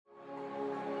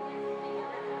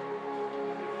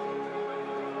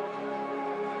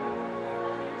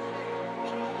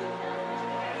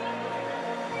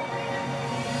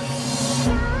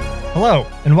Hello,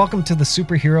 and welcome to the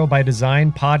Superhero by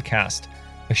Design podcast,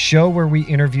 a show where we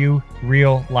interview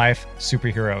real-life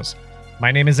superheroes.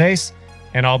 My name is Ace,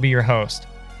 and I'll be your host.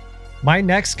 My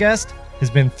next guest has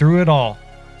been through it all,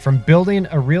 from building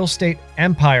a real estate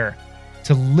empire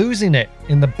to losing it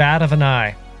in the bat of an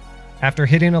eye. After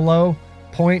hitting a low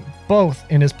point both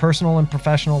in his personal and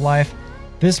professional life,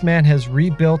 this man has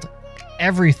rebuilt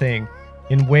everything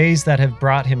in ways that have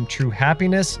brought him true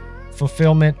happiness,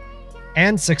 fulfillment,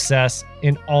 and success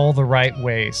in all the right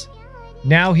ways.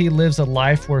 Now he lives a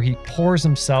life where he pours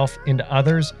himself into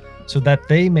others so that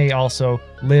they may also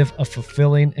live a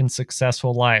fulfilling and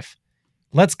successful life.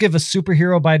 Let's give a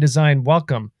Superhero by Design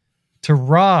welcome to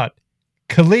Rod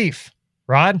Khleif.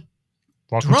 Rod,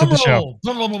 welcome to the show.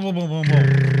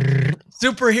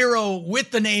 Superhero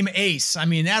with the name Ace. I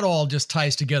mean, that all just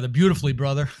ties together beautifully,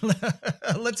 brother.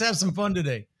 Let's have some fun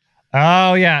today.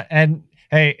 Oh, yeah. And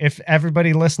hey, if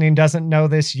everybody listening doesn't know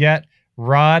this yet,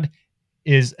 Rod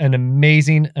is an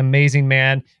amazing, amazing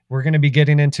man. We're going to be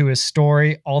getting into his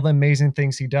story, all the amazing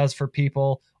things he does for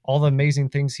people, all the amazing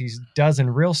things he does in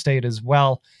real estate as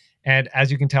well. And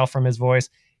as you can tell from his voice,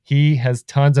 he has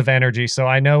tons of energy. So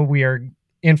I know we are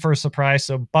in for a surprise.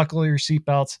 So buckle your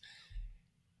seatbelts,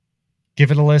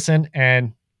 give it a listen,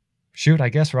 and shoot, I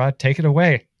guess, Rod, take it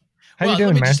away. How you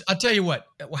doing, man? I'll tell you what.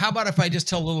 How about if I just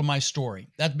tell a little of my story?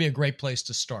 That'd be a great place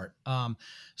to start.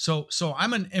 So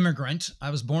I'm an immigrant. I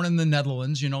was born in the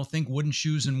Netherlands. Think wooden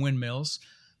shoes and windmills.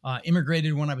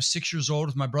 Immigrated when I was 6 years old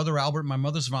with my brother Albert and my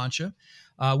mother Svancha.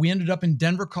 We ended up in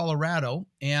Denver, Colorado,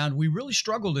 and we really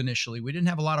struggled initially. We didn't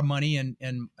have a lot of money, and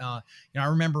I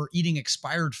remember eating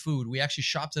expired food. We actually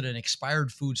shopped at an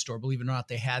expired food store. Believe it or not,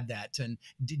 they had that, and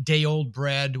day-old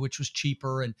bread, which was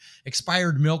cheaper, and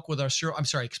expired milk with our cereal. I'm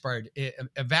sorry,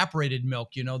 evaporated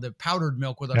milk. The powdered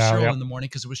milk with our cereal in the morning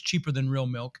because it was cheaper than real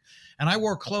milk. And I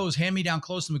wore clothes, hand-me-down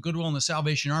clothes from the Goodwill and the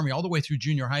Salvation Army all the way through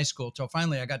junior high school. Till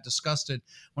finally, I got disgusted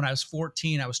when I was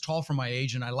 14. I was tall for my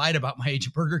age, and I lied about my age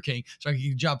at Burger King so I could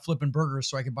get a job flipping burgers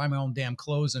so I could buy my own damn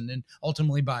clothes and then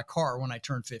ultimately buy a car when I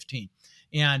turned 15.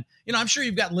 And, I'm sure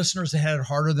you've got listeners that had it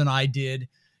harder than I did,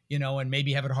 and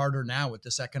maybe have it harder now with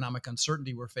this economic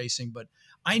uncertainty we're facing. But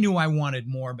I knew I wanted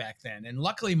more back then. And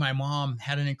luckily, my mom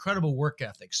had an incredible work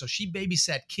ethic. So she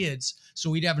babysat kids so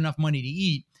we'd have enough money to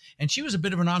eat. And she was a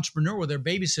bit of an entrepreneur with her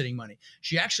babysitting money.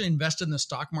 She actually invested in the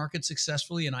stock market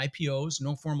successfully in IPOs,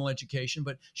 no formal education,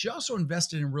 but she also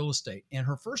invested in real estate. And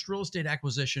her first real estate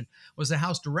acquisition was the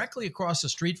house directly across the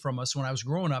street from us when I was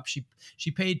growing up.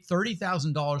 She paid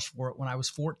 $30,000 for it when I was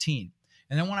 14.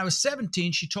 And then when I was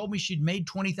 17, she told me she'd made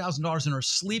 $20,000 in her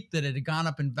sleep that it had gone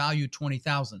up in value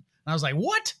 $20,000. And I was like,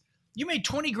 what? You made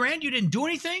 20 grand? You didn't do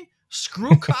anything?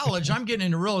 Screw college. I'm getting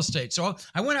into real estate. So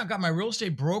I went out and got my real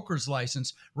estate broker's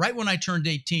license right when I turned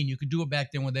 18. You could do it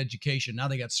back then with education. Now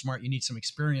they got smart. You need some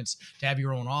experience to have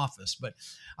your own office. But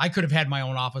I could have had my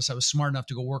own office. I was smart enough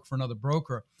to go work for another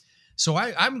broker. So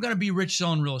I'm going to be rich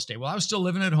selling real estate. Well, I was still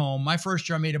living at home. My first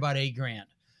year, I made about $8,000.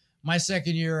 My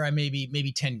second year, I maybe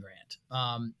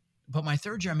 $10,000. But my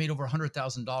third year, I made over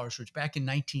 $100,000, which back in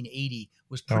 1980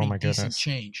 was pretty decent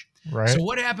change. Right. So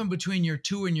what happened between year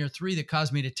 2 and year 3 that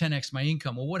caused me to 10x my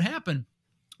income? Well, what happened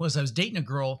was I was dating a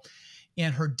girl,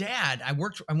 and her dad, I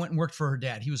went and worked for her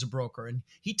dad. He was a broker, and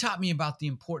he taught me about the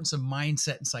importance of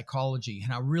mindset and psychology,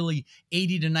 and how really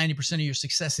 80 to 90% of your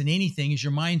success in anything is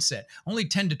your mindset. Only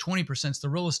 10 to 20% is the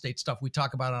real estate stuff we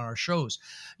talk about on our shows,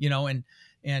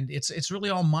 and it's really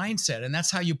all mindset. And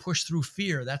that's how you push through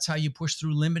fear. That's how you push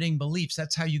through limiting beliefs.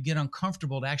 That's how you get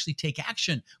uncomfortable to actually take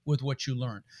action with what you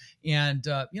learn. And,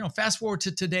 fast forward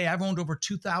to today, I've owned over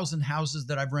 2,000 houses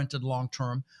that I've rented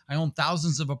long-term. I own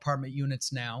thousands of apartment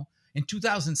units now. In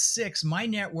 2006, my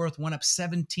net worth went up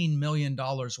 $17 million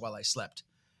while I slept.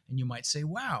 And you might say,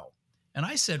 wow. And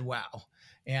I said, wow.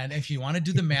 And if you want to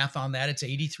do the math on that, it's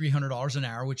 $8,300 an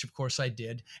hour, which of course I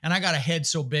did. And I got a head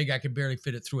so big I could barely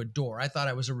fit it through a door. I thought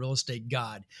I was a real estate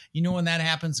god. When that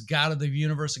happens, God of the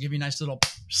universe will give you a nice little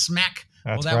smack.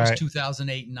 That's that right. was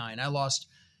 2008 and 9. I lost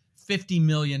 $50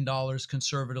 million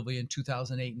conservatively in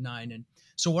 2008 and 9. And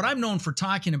so what I'm known for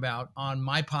talking about on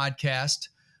my podcast,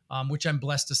 which I'm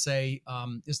blessed to say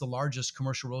is the largest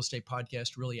commercial real estate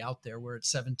podcast really out there. We're at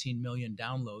 17 million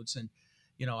downloads. And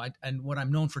and what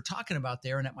I'm known for talking about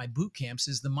there and at my boot camps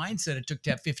is the mindset it took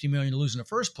to have 50 million to lose in the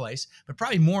first place, but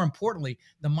probably more importantly,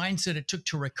 the mindset it took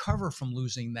to recover from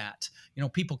losing that.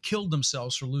 People killed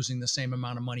themselves for losing the same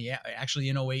amount of money, actually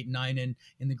in 08 and 9 and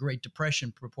in the Great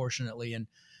Depression proportionately.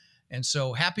 And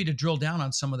so happy to drill down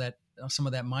on some of that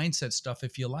mindset stuff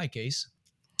if you like, Ace.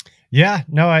 Yeah,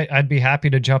 no, I'd be happy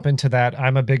to jump into that.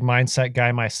 I'm a big mindset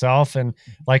guy myself. And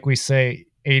like we say,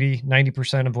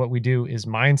 80-90% of what we do is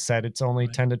mindset. It's only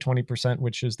Right. 10 to 20%,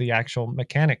 which is the actual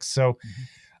mechanics. So,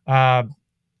 Mhm. uh,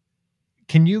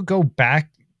 can you go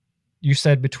back? You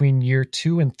said between year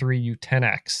 2 and 3, you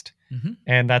 10x'd, Mhm.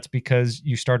 and that's because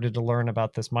you started to learn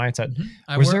about this mindset.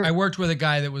 Mhm. Was there, I worked with a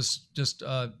guy that was just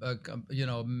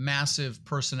massive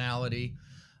personality,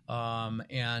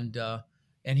 and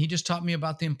and he just taught me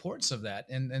about the importance of that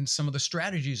and some of the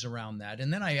strategies around that.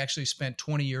 And then I actually spent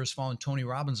 20 years following Tony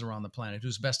Robbins around the planet,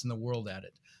 who's best in the world at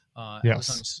it. I was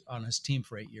yes. on his team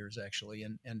for 8 years actually,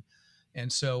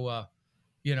 and so.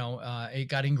 It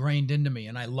got ingrained into me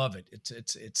and I love it.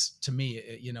 It's to me,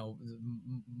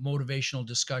 motivational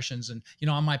discussions. And,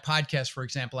 on my podcast, for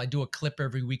example, I do a clip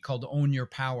every week called Own Your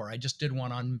Power. I just did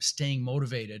one on staying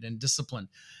motivated and disciplined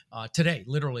today.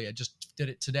 Literally, I just did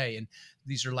it today. And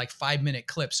these are like 5-minute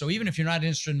clips. So even if you're not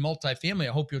interested in multifamily,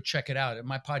 I hope you'll check it out.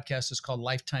 My podcast is called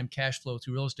Lifetime Cash Flow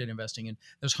Through Real Estate Investing. And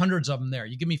there's hundreds of them there.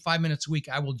 You give me 5 minutes a week,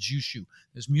 I will juice you.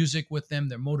 There's music with them.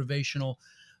 They're motivational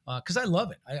because I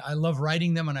love it. I love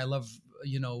writing them and I love,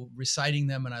 reciting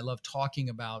them and I love talking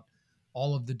about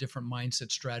all of the different mindset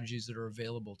strategies that are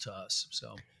available to us.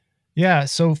 So, Yeah.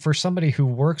 So for somebody who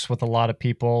works with a lot of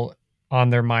people on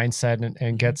their mindset and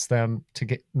mhm. gets them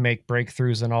to make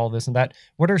breakthroughs and all this and that,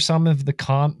 what are some of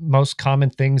the most common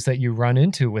things that you run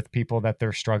into with people that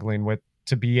they're struggling with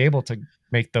to be able to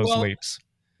make those Well, leaps?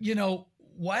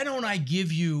 why don't I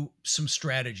give you some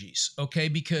strategies? Okay.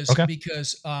 Okay.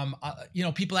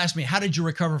 People ask me, how did you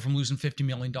recover from losing $50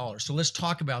 million? So let's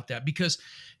talk about that because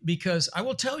I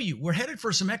will tell you, we're headed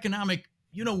for some economic,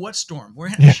 what storm. We're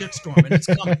in a Yeah. shit storm and it's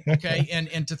coming. Okay.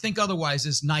 And to think otherwise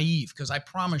is naive because I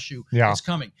promise you Yeah. it's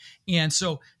coming. And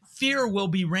so fear will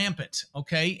be rampant.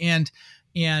 Okay. And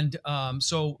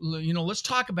let's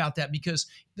talk about that because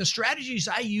the strategies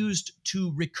I used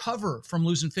to recover from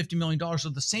losing $50 million are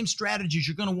the same strategies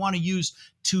you're going to want to use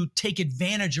to take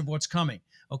advantage of what's coming.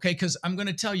 Okay, because I'm going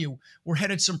to tell you, we're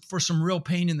headed for some real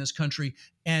pain in this country,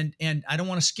 and I don't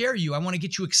want to scare you. I want to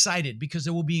get you excited because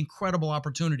there will be incredible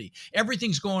opportunity.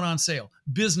 Everything's going on sale.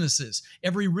 Businesses,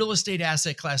 every real estate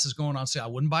asset class is going on sale. I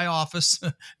wouldn't buy office.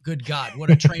 Good God, what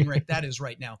a train wreck that is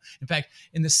right now. In fact,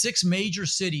 in the 6 major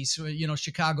cities,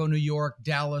 Chicago, New York,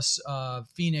 Dallas,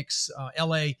 Phoenix,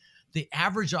 LA, the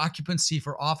average occupancy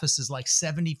for office is like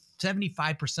 75%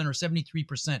 or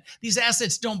 73%. These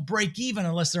assets don't break even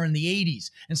unless they're in the 80s.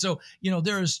 And so,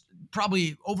 there's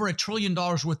probably over $1 trillion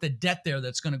worth of debt there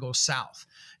that's going to go south.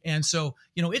 And so,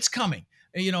 it's coming.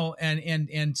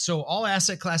 So all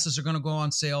asset classes are going to go on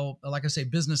sale. Like I say,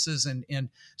 businesses. And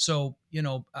so,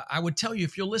 I would tell you,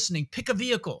 if you're listening, pick a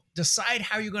vehicle, decide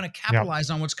how you're going to Yeah. capitalize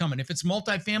on what's coming. If it's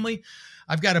multifamily,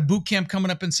 I've got a boot camp coming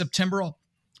up in September.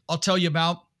 I'll tell you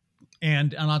about.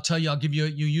 And I'll tell you,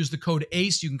 you use the code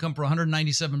ACE, you can come for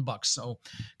 $197. So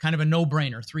kind of a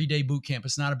no-brainer, 3-day boot camp.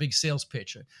 It's not a big sales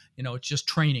pitch. It's just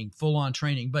training, full-on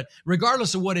training. But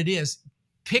regardless of what it is,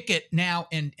 pick it now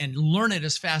and learn it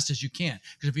as fast as you can.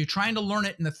 Because if you're trying to learn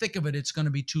it in the thick of it, it's going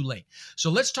to be too late. So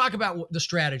let's talk about the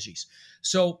strategies.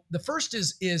 So the first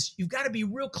is you've got to be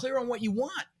real clear on what you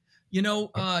want.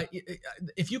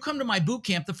 If you come to my boot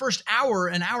camp, the first an hour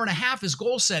and a half is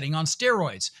goal setting on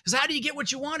steroids. Because how do you get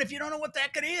what you want if you don't know what the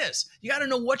heck it is? You got to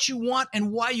know what you want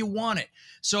and why you want it.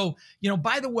 So,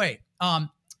 by the way,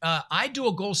 I do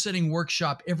a goal setting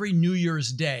workshop every New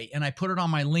Year's Day, and I put it on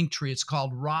my link tree. It's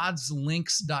called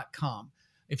rodslinks.com.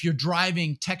 If you're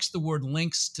driving, text the word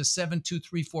links to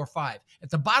 72345. At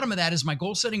the bottom of that is my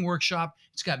goal setting workshop.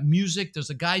 It's got music. There's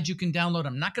a guide you can download.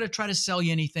 I'm not going to try to sell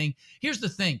you anything. Here's the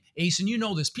thing, Ace, and you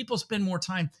know this. People spend more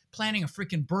time planning a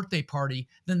freaking birthday party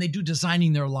than they do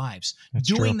designing their lives. That's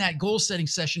Doing true. that goal setting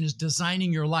session is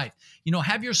designing your life.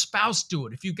 Have your spouse do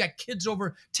it. If you've got kids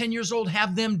over 10 years old,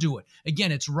 have them do it.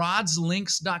 Again, it's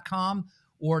rodslinks.com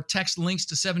or text links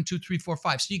to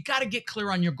 72345. So you got to get clear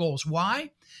on your goals.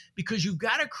 Why? Because you've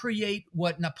got to create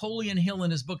what Napoleon Hill in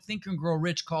his book Think and Grow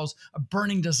Rich calls a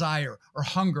burning desire or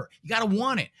hunger. You got to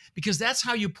want it because that's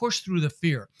how you push through the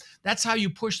fear. That's how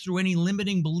you push through any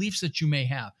limiting beliefs that you may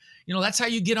have. That's how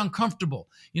you get uncomfortable.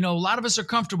 A lot of us are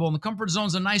comfortable and the comfort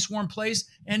zone's a nice warm place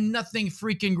and nothing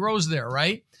freaking grows there,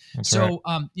 right? That's right.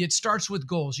 It starts with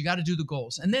goals. You got to do the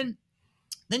goals. And then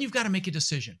you've got to make a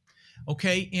decision.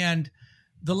 Okay. And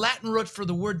the Latin root for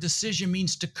the word decision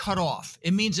means to cut off.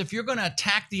 It means if you're going to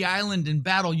attack the island in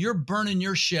battle, you're burning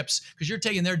your ships because you're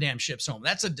taking their damn ships home.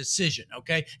 That's a decision,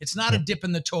 okay? It's not a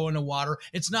dipping the toe in the water.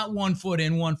 It's not 1 foot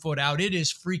in, 1 foot out. It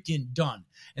is freaking done.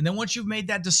 And then once you've made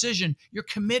that decision, you're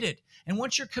committed. And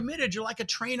once you're committed, you're like a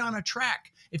train on a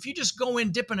track. If you just go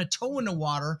in dipping a toe in the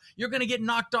water, you're going to get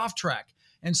knocked off track.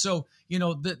 And so,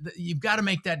 you've got to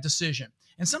make that decision.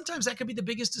 And sometimes that could be the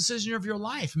biggest decision of your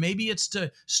life. Maybe it's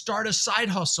to start a side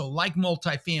hustle like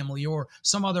multifamily or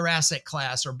some other asset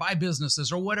class, or buy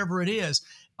businesses or whatever it is.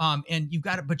 And you've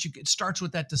got it, but it starts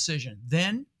with that decision.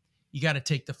 Then you got to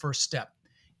take the first step.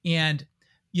 And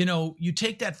you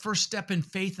take that first step in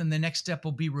faith, and the next step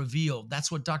will be revealed. That's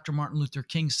what Dr. Martin Luther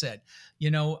King said,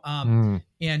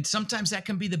 and sometimes that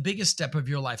can be the biggest step of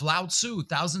your life. Lao Tzu,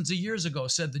 thousands of years ago,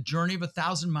 said the journey of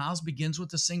 1,000 miles begins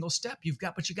with a single step.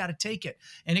 But you got to take it.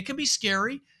 And it can be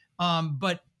scary,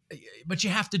 but you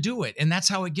have to do it. And that's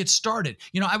how it gets started.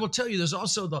 I will tell you, there's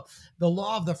also the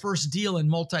law of the first deal in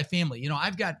multifamily.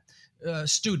 I've got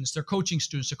students, they're coaching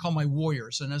students, they're called my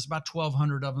warriors. And there's about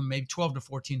 1,200 of them, maybe 12 to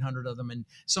 1,400 of them. And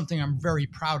something I'm very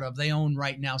proud of, they own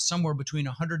right now somewhere between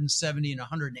 170 and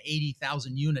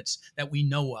 180,000 units that we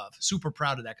know of. Super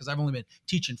proud of that, because I've only been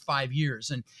teaching 5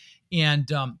 years. And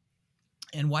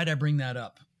why'd I bring that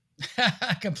up?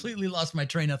 I completely lost my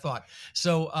train of thought.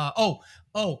 So,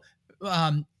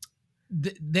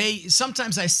 they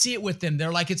sometimes I see it with them.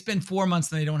 They're like, it's been 4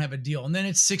 months and they don't have a deal. And then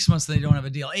it's 6 months and they don't have a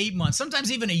deal, 8 months,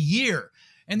 sometimes even a year.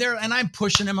 And I'm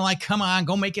pushing them. I'm like, come on,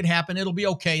 go make it happen. It'll be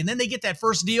okay. And then they get that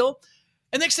first deal.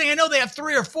 And next thing I know, they have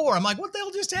 3 or 4. I'm like, what the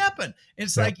hell just happened? And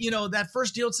it's like, that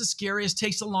first deal, it's the scariest,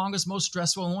 takes the longest, most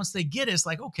stressful. And once they get it, it's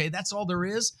like, okay, that's all there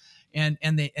is. And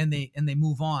they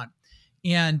move on.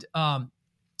 And,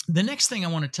 the next thing I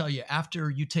want to tell you after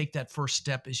you take that first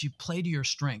step is you play to your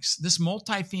strengths. This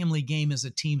multifamily game is a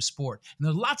team sport, and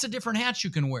there's lots of different hats you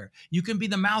can wear. You can be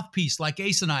the mouthpiece like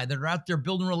Ace and I that are out there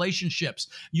building relationships.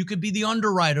 You could be the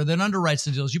underwriter that underwrites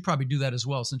the deals. You probably do that as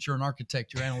well, since you're an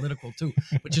architect. You're analytical too,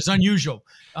 which is unusual.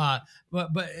 But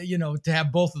to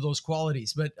have both of those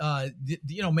qualities. But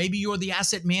maybe you're the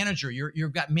asset manager.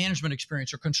 You've got management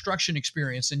experience or construction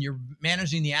experience, and you're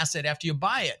managing the asset after you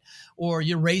buy it, or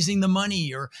you're raising the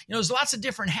money, or there's lots of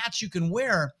different hats you can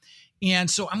wear. And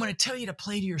so I'm going to tell you to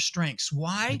play to your strengths.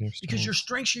 Why? Because your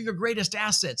strengths are your greatest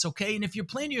assets, okay? And if you're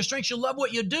playing to your strengths, you'll love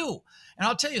what you do. And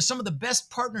I'll tell you, some of the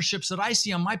best partnerships that I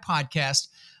see on my podcast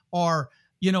are,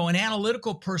 an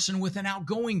analytical person with an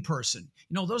outgoing person.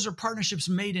 Those are partnerships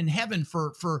made in heaven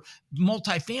for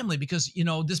multifamily, because,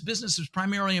 this business is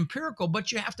primarily empirical,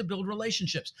 but you have to build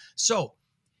relationships. So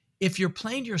if you're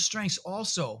playing to your strengths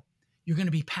also, you're going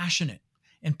to be passionate.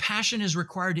 And passion is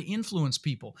required to influence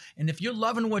people. And if you're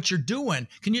loving what you're doing,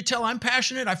 can you tell I'm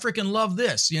passionate? I freaking love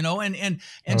this,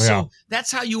 So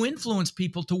that's how you influence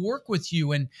people to work with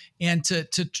you and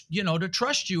to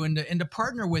trust you and to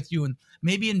partner with you and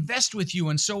maybe invest with you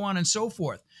and so on and so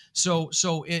forth. So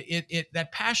that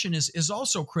passion is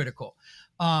also critical.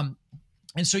 And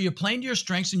so you're playing to your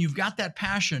strengths and you've got that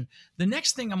passion. The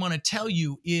next thing I'm going to tell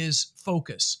you is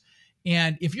focus.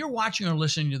 And if you're watching or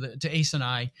listening to Ace and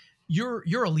I,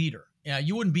 you're a leader. Yeah,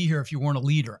 you wouldn't be here if you weren't a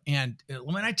leader. And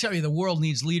when I tell you the world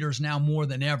needs leaders now more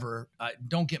than ever,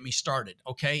 don't get me started,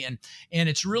 okay? And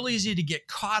it's real easy to get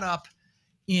caught up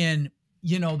in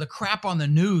the crap on the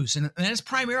news, and it's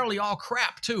primarily all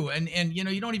crap too. And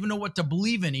you don't even know what to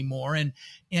believe anymore.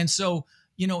 And so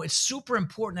it's super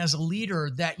important as a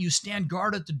leader that you stand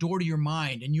guard at the door to your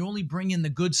mind and you only bring in the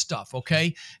good stuff.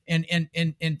 Okay.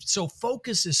 And so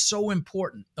focus is so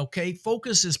important. Okay.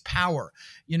 Focus is power.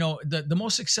 The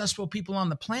most successful people on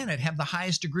the planet have the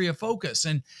highest degree of focus.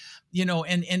 And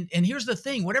here's the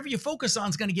thing, whatever you focus on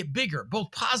is going to get bigger,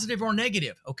 both positive or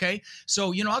negative. Okay.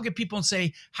 So, I'll get people and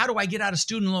say, how do I get out of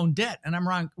student loan debt? And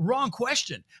I'm wrong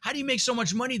question. How do you make so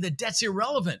much money that debt's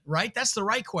irrelevant? Right. That's the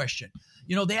right question.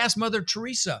 They asked Mother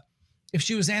Teresa if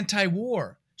she was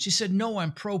anti-war. She said, no,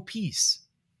 I'm pro-peace,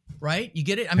 right? You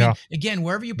get it? I mean, again,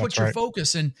 wherever you put your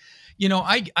focus. And,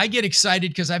 I get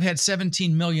excited because I've had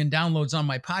 17 million downloads on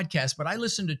my podcast, but I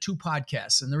listen to 2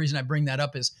 podcasts. And the reason I bring that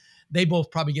up is they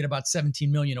both probably get about 17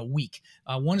 million a week.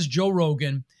 One is Joe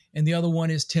Rogan and the other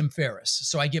one is Tim Ferriss.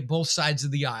 So I get both sides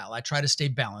of the aisle. I try to stay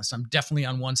balanced. I'm definitely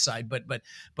on one side,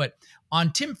 but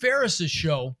on Tim Ferriss's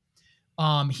show,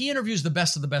 he interviews the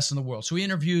best of the best in the world. So he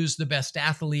interviews the best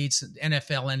athletes,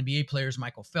 NFL, NBA players,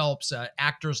 Michael Phelps,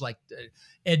 actors like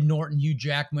Ed Norton, Hugh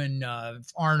Jackman,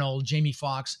 Arnold, Jamie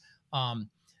Foxx,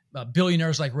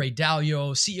 billionaires like Ray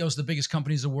Dalio, CEOs of the biggest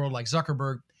companies in the world like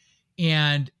Zuckerberg.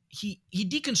 And he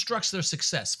deconstructs their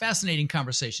success. Fascinating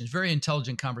conversations, very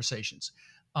intelligent conversations.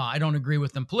 I don't agree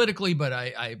with them politically, but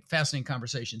I fascinating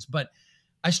conversations. But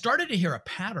I started to hear a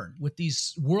pattern with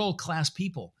these world-class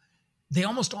people. They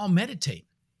almost all meditate.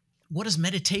 What does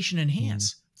meditation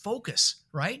enhance? Focus,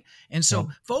 right? And so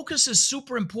focus is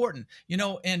super important,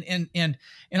 and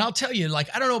I'll tell you,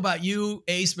 like, I don't know about you,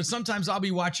 Ace, but sometimes I'll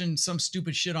be watching some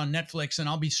stupid shit on Netflix and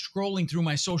I'll be scrolling through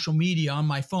my social media on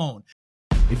my phone.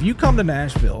 If you come to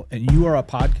Nashville and you are a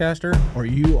podcaster or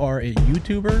you are a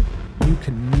YouTuber, you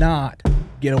cannot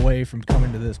get away from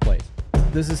coming to this place.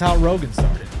 This is how Rogan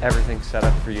started. Everything's set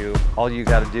up for you. All you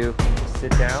got to do is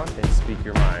sit down and speak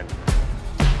your mind.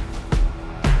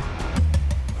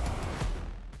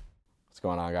 What's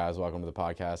going on, guys? Welcome to the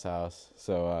podcast house.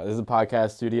 So this is a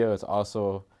podcast studio. It's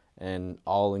also an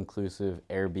all-inclusive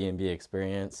Airbnb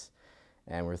experience,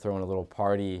 and we're throwing a little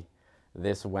party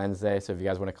this Wednesday. So if you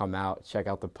guys want to come out, check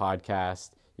out the podcast.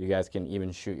 You guys can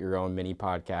even shoot your own mini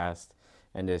podcast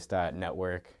and just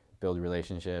network, build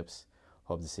relationships.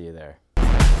 Hope to see you there.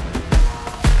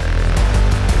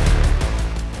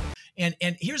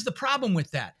 And here's the problem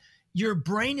with that. Your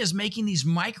brain is making these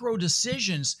micro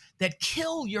decisions that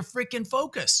kill your freaking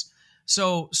focus.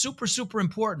 So super, super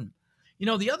important. You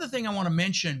know, the other thing I want to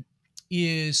mention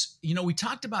is, you know, we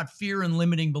talked about fear and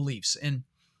limiting beliefs. And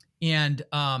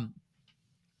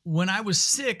when I was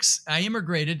 6, I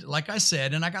immigrated, like I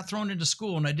said, and I got thrown into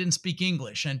school and I didn't speak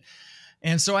English.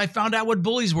 And so I found out what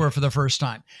bullies were for the first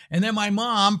time. And then my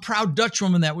mom, proud Dutch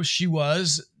woman that she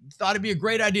was, thought it'd be a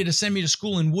great idea to send me to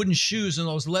school in wooden shoes and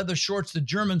those leather shorts the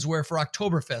Germans wear for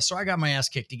Oktoberfest. So I got my ass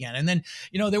kicked again. And then,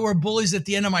 you know, there were bullies at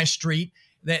the end of my street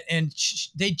they'd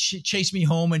chase me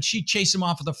home, and she'd chase them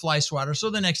off with a fly swatter. So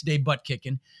the next day, butt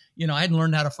kicking. You know, I hadn't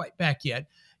learned how to fight back yet.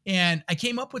 And I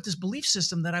came up with this belief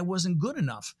system that I wasn't good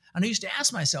enough. And I used to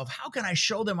ask myself, how can I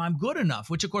show them I'm good enough?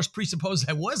 Which, of course, presupposed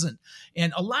I wasn't.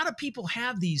 And a lot of people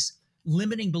have these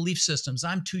limiting belief systems.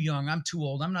 I'm too young. I'm too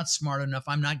old. I'm not smart enough.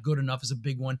 I'm not good enough is a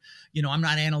big one. You know, I'm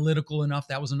not analytical enough.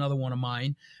 That was another one of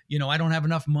mine. You know, I don't have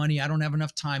enough money. I don't have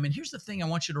enough time. And here's the thing I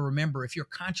want you to remember, if you're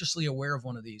consciously aware of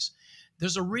one of these,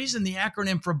 there's a reason the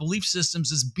acronym for belief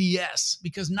systems is BS,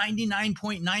 because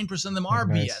 99.9% of them are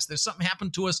BS. There's something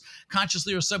happened to us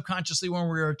consciously or subconsciously when we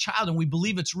were a child, and we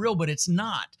believe it's real, but it's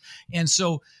not. And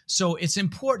so it's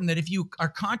important that if you are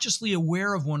consciously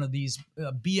aware of one of these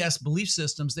BS belief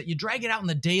systems, that you drag it out in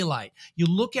the daylight. You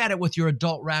look at it with your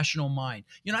adult rational mind.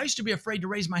 You know, I used to be afraid to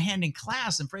raise my hand in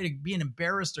class, afraid of being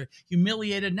embarrassed or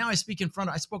humiliated. Now I spoke in front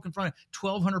of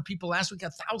 1,200 people last week.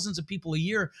 Got thousands of people a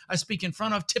year I speak in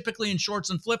front of, typically in shorts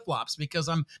and flip-flops, because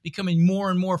I'm becoming more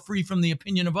and more free from the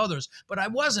opinion of others. But I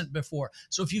wasn't before.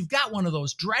 So if you've got one of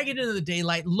those, drag it into the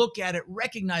daylight, look at it,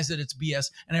 recognize that it's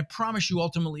BS, and I promise you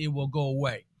ultimately it will go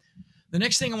away. The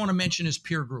next thing I want to mention is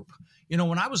peer group. You know,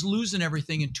 when I was losing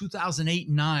everything in 2008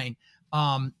 and 9,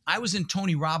 I was in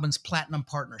Tony Robbins' Platinum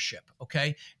Partnership,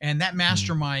 okay? And that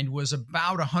mastermind was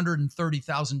about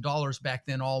 $130,000 back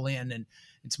then, all in, and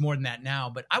it's more than that now.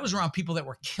 But I was around people that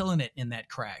were killing it in that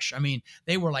crash. I mean,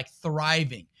 they were like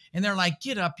thriving. And they're like,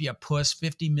 get up, you puss,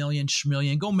 50 million,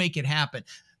 schmillion, go make it happen.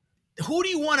 Who do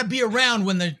you want to be around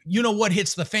when the, you know what,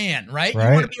 hits the fan, right? You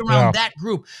want to be around that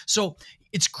group. So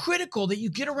it's critical that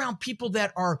you get around people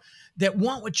that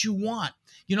want what you want.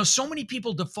 You know, so many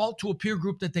people default to a peer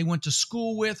group that they went to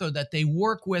school with or that they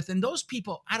work with. And those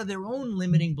people, out of their own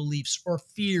limiting beliefs or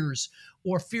fears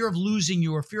or fear of losing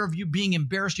you or fear of you being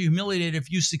embarrassed or humiliated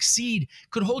if you succeed,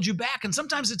 could hold you back. And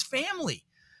sometimes it's family.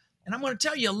 And I'm going to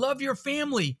tell you, love your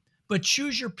family, but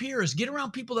choose your peers. Get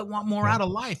around people that want more out of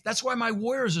life. That's why my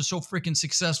warriors are so freaking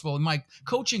successful in my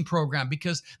coaching program,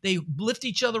 because they lift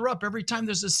each other up. Every time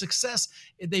there's a success,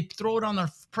 they throw it on their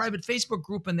private Facebook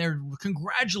group and they're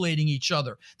congratulating each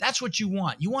other. That's what you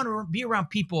want. You want to be around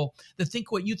people that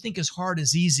think what you think is hard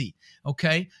is easy,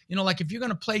 okay? You know, like if you're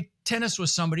going to play tennis with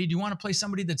somebody, do you want to play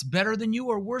somebody that's better than you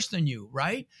or worse than you,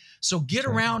 right? So get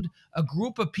around a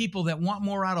group of people that want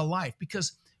more out of life,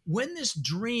 because when this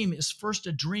dream is first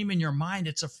a dream in your mind,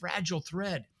 it's a fragile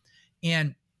thread.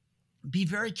 And be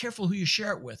very careful who you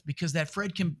share it with, because that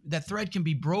thread can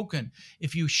be broken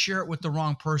if you share it with the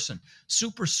wrong person.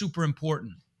 Super, super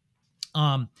important.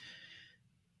 I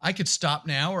could stop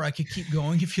now, or I could keep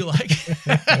going if you like.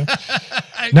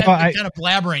 I'm kind of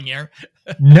blabbering here.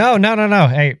 No.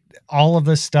 Hey, all of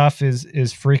this stuff is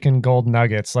freaking gold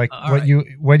nuggets. Like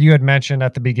what you had mentioned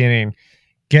at the beginning.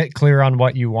 Get clear on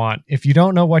what you want. If you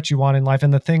don't know what you want in life,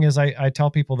 and the thing is, I tell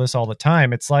people this all the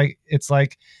time. It's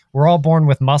like we're all born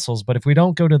with muscles, but if we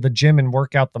don't go to the gym and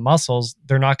work out the muscles,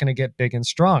 they're not going to get big and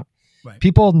strong. Right.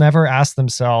 People never ask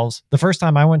themselves. The first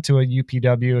time I went to a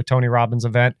UPW, a Tony Robbins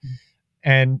event,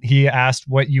 and he asked,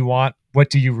 what you want, what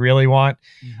do you really want?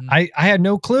 I had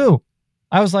no clue.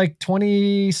 I was like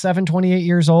 27, 28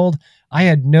 years old. I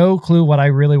had no clue what I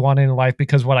really wanted in life,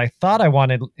 because what I thought I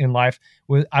wanted in life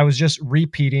was I was just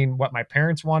repeating what my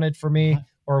parents wanted for me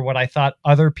or what I thought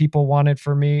other people wanted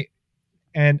for me.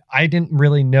 And I didn't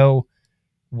really know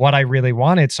what I really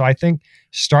wanted. So I think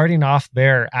starting off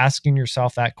there, asking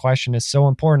yourself that question is so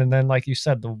important. And then, like you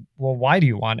said, well, why do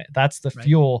you want it? That's the Right.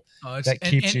 fuel Oh, that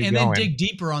keeps you and then going. dig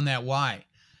deeper on that why.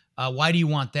 Why do you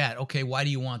want that? Okay, why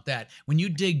do you want that? When you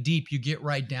dig deep, you get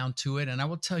right down to it. And I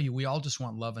will tell you, we all just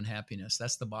want love and happiness.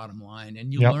 That's the bottom line.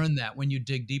 And you Yep. learn that when you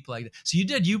dig deep like that. So you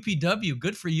did UPW.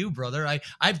 Good for you, brother.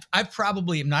 I've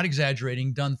probably, I'm not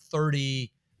exaggerating, done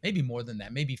 30, maybe more than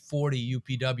that, maybe 40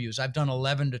 UPWs. I've done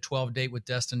 11 to 12 Date with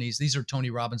Destinies. These are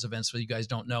Tony Robbins events, so you guys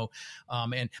don't know.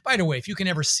 And by the way, if you can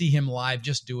ever see him live,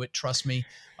 just do it. Trust me.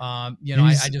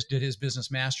 I just did his business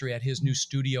mastery at his new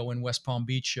studio in West Palm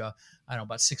Beach. I don't know,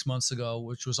 about 6 months ago,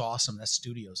 which was awesome. That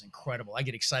studio is incredible. I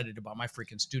get excited about my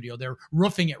freaking studio. They're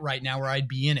roofing it right now, or I'd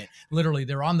be in it. Literally,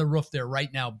 they're on the roof there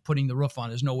right now, putting the roof on.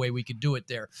 There's no way we could do it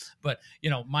there. But,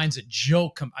 mine's a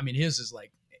joke. I mean, his is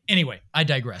like, anyway, I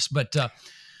digress. But, so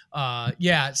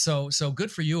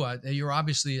good for you. You're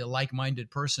obviously a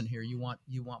like-minded person here. You want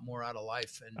more out of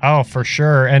life. And for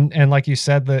sure. And like you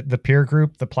said, the peer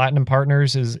group, the Platinum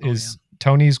Partners is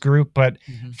Tony's group, but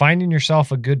finding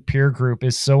yourself a good peer group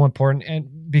is so important.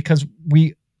 And because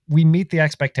we meet the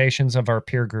expectations of our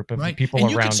peer group, of the people around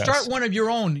us. And you can start one of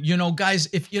your own, guys,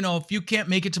 if you can't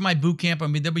make it to my boot camp, I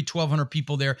mean, there'll be 1,200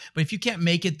 people there, but if you can't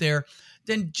make it there,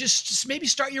 then just maybe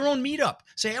start your own meetup.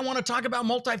 Say, I want to talk about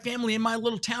multifamily in my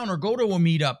little town, or go to a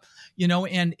meetup,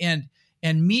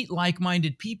 and meet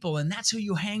like-minded people. And that's who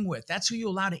you hang with. That's who you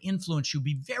allow to influence you.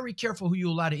 Be very careful who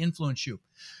you allow to influence you.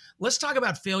 Let's talk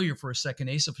about failure for a second,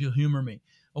 Ace, if you'll humor me.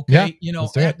 Okay.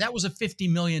 Yeah, that was a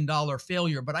 $50 million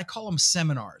failure, but I call them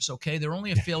seminars. Okay. They're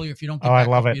only a failure if you don't get I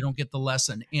love it. You don't get the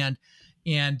lesson. And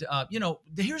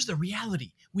here's the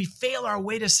reality. We fail our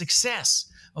way to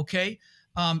success. Okay.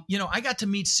 I got to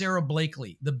meet Sarah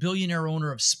Blakely, the billionaire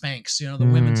owner of Spanx, the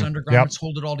women's undergarments,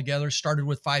 Hold It All Together, started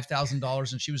with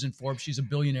 $5,000 and she was in Forbes. She's a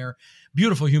billionaire,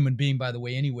 beautiful human being, by the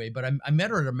way, anyway. But I met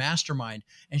her at a mastermind,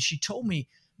 and she told me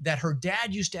that her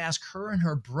dad used to ask her and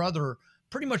her brother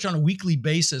pretty much on a weekly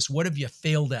basis, what have you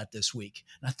failed at this week?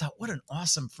 And I thought, what an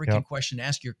awesome freaking question to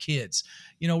ask your kids.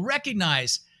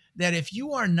 Recognize that if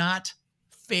you are not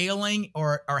failing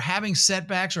or having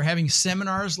setbacks or having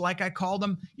seminars, like I call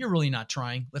them, you're really not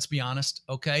trying. Let's be honest.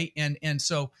 Okay. And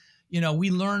so, we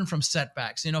learn from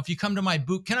setbacks. If you come to my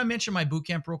can I mention my boot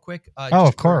camp real quick?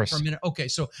 Of course. For a minute. Okay.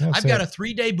 So I've got a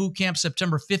 3-day boot camp,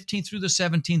 September 15th through the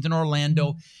 17th in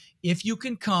Orlando. If you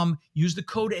can come, use the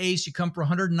code ACE. You come for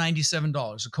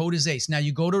 $197. The code is ACE. Now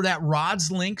you go to that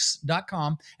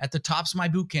rodslinks.com. At the top's my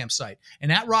bootcamp site.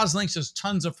 And at Rods Links, there's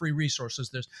tons of free resources.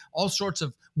 There's all sorts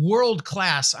of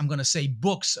world-class, I'm going to say,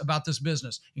 books about this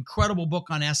business. Incredible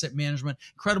book on asset management.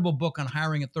 Incredible book on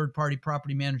hiring a third-party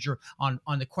property manager, on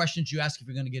the questions you ask if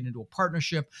you're going to get into a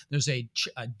partnership. There's a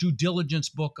due diligence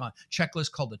book on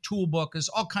checklist called the Tool Book. There's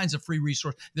all kinds of free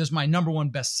resources. There's my number one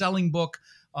best-selling book,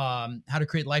 How to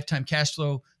Create Lifetime Cash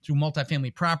Flow Through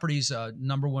Multifamily Properties,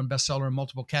 number one bestseller in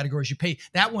multiple categories. You pay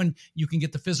that one, you can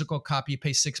get the physical copy. You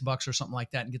pay $6 or something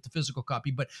like that and get the physical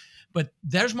copy. But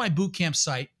there's my bootcamp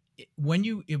site. When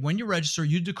you register,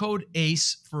 you decode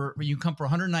ACE you come for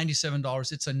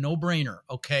 $197. It's a no-brainer,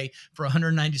 okay, for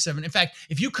 $197. In fact,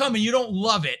 if you come and you don't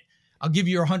love it, I'll give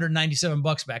you your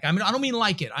 $197 back. I mean, I don't mean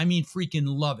like it. I mean freaking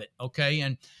love it, okay?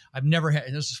 And I've never had,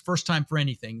 this is the first time for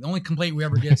anything. The only complaint we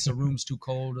ever get is the room's too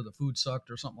cold or the food sucked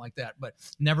or something like that, but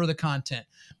never the content.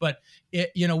 But,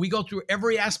 we go through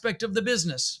every aspect of the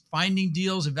business, finding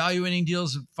deals, evaluating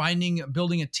deals,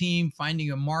 building a team,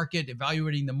 finding a market,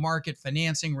 evaluating the market,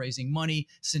 financing, raising money,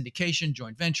 syndication,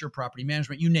 joint venture, property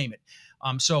management, you name it.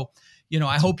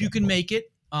 I hope you can make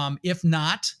it. If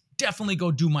not, definitely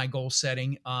go do my goal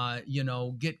setting,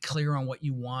 get clear on what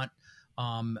you want.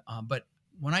 But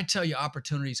when I tell you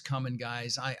opportunities coming,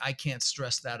 guys, I can't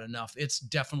stress that enough. It's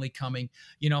definitely coming.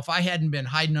 If I hadn't been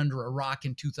hiding under a rock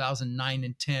in 2009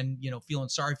 and 10, feeling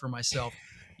sorry for myself,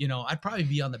 I'd probably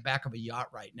be on the back of a yacht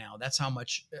right now. That's how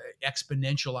much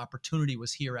exponential opportunity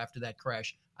was here after that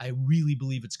crash. I really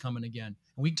believe it's coming again.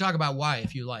 And we can talk about why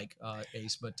if you like,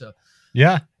 Ace, but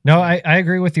yeah, no, I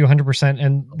agree with you 100%.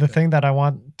 And the thing that I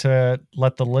want to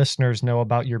let the listeners know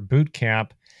about your boot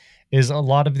camp is a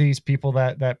lot of these people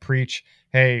that preach,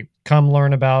 hey, come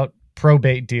learn about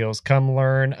probate deals, come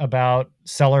learn about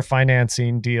seller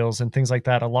financing deals and things like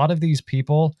that. A lot of these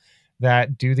people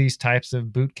that do these types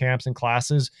of boot camps and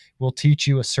classes will teach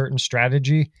you a certain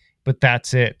strategy, but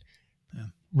that's it.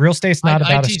 Real estate's not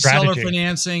about a strategy. I teach seller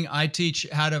financing. I teach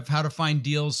how to find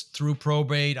deals through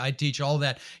probate. I teach all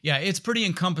that. Yeah, it's pretty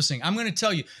encompassing. I'm going to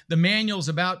tell you, the manual's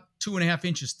about 2.5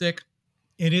 inches thick.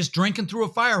 It is drinking through a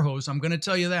fire hose. I'm going to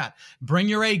tell you that. Bring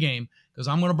your A game because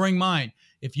I'm going to bring mine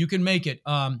if you can make it.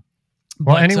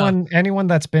 Well, But anyone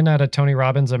that's been at a Tony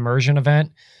Robbins immersion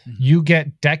event, Mhm. you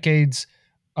get decades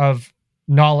of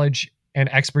knowledge and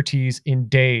expertise in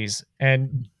days.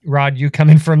 And Rod, you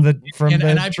coming from the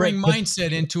and I bring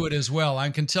mindset into it as well. I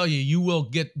can tell you, you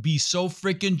will be so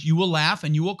freaking, you will laugh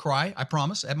and you will cry. I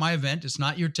promise. At my event, it's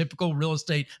not your typical real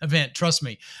estate event. Trust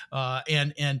me.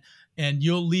 And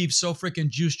you'll leave so freaking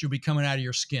juiced, you'll be coming out of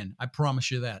your skin. I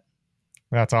promise you that.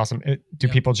 That's awesome. Do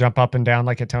Yeah. people jump up and down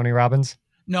like at Tony Robbins?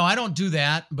 No, I don't do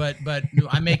that, but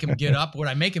I make them get up. What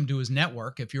I make them do is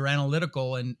network. If you're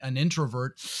analytical and an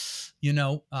introvert,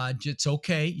 it's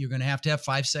okay. You're going to have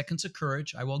 5 seconds of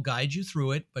courage. I will guide you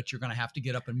through it, but you're going to have to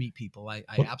get up and meet people. I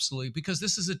absolutely, because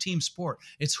this is a team sport.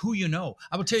 It's who you know.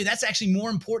 I will tell you, that's actually more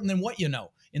important than what you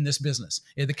know in this business.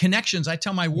 The connections, I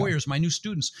tell my warriors, my new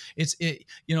students,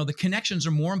 the connections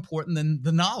are more important than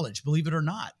the knowledge, believe it or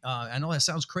not. I know that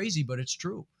sounds crazy, but it's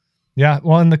true. Yeah.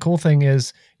 Well, and the cool thing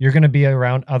is you're going to be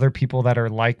around other people that are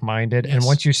like-minded. Yes. And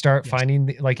once you start Yes.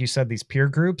 finding, like you said, these peer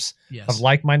groups Yes. of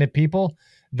like-minded people,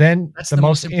 then that's the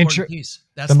most important piece.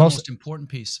 That's the most important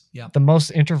piece. Yeah. The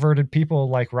most introverted people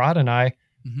like Rod and I,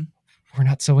 we're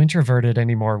not so introverted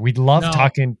anymore. We love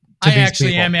talking to these people. I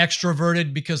actually am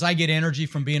extroverted because I get energy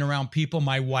from being around people.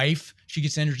 My wife, she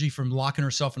gets energy from locking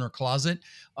herself in her closet.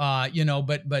 But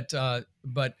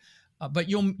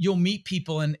you'll meet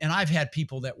people, and I've had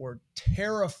people that were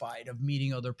terrified of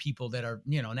meeting other people that are,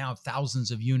 now have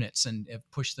thousands of units and have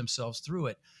pushed themselves through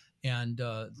it. And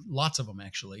lots of them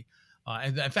actually.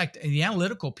 In fact, the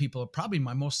analytical people are probably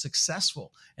my most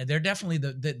successful, and they're definitely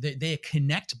they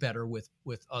connect better with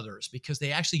others because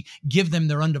they actually give them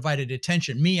their undivided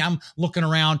attention. Me, I'm looking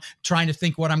around trying to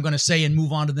think what I'm going to say and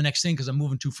move on to the next thing because I'm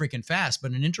moving too freaking fast.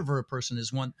 But an introverted person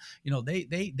is one,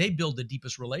 they build the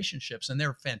deepest relationships, and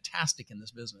they're fantastic in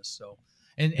this business. So,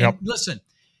 and listen,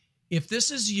 if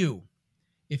this is you,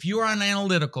 if you are an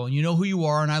analytical and you know who you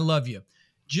are, and I love you,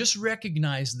 just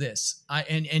recognize this.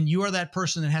 And you are that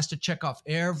person that has to check off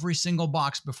every single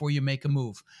box before you make a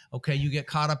move. Okay. You get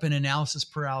caught up in analysis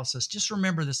paralysis. Just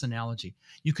remember this analogy.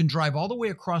 You can drive all the way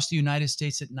across the United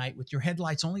States at night with your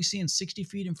headlights only seeing 60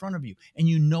 feet in front of you, and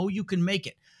you know you can make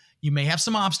it. You may have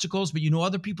some obstacles, but you know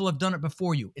other people have done it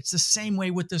before you. It's the same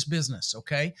way with this business,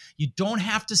 okay? You don't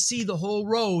have to see the whole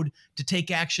road to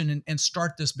take action and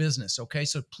start this business, okay?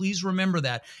 So please remember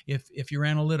that if you're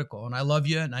analytical. And I love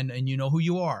you, and you know who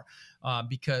you are,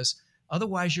 because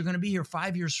otherwise you're going to be here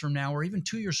 5 years from now or even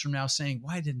 2 years from now saying,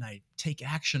 why didn't I take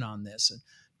action on this? And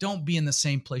don't be in the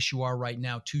same place you are right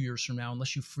now 2 years from now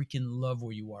unless you freaking love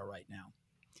where you are right now.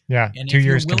 Yeah, and 2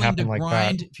 years can happen like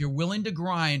grind, that. If you're willing to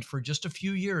grind for just a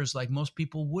few years, like most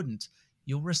people wouldn't,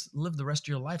 you'll live the rest of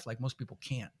your life like most people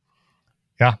can't.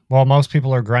 Yeah, well, most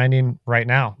people are grinding right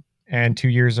now, and 2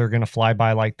 years are going to fly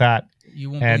by like that. You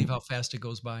won't believe how fast it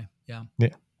goes by. Yeah.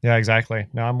 Yeah, exactly.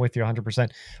 No, I'm with you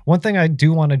 100%. One thing I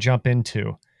do want to jump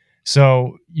into.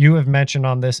 So you have mentioned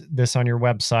on this on your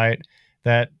website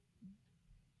that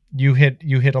you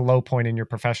hit a low point in your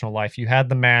professional life. You had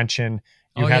the mansion.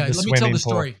 You had the swimming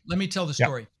pool. Let me tell the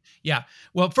story. Yeah.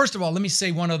 Well, first of all, let me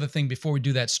say one other thing before we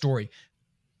do that story.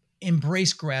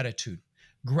 Embrace gratitude.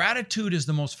 Gratitude is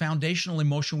the most foundational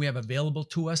emotion we have available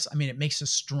to us. I mean, it makes us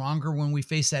stronger when we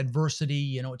face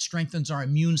adversity. It strengthens our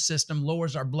immune system,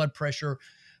 lowers our blood pressure,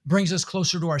 brings us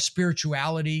closer to our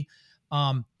spirituality.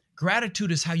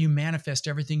 Gratitude is how you manifest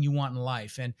everything you want in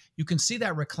life. And you can see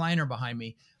that recliner behind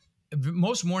me.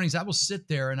 Most mornings I will sit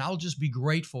there and I'll just be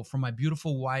grateful for my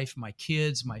beautiful wife, my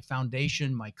kids, my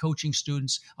foundation, my coaching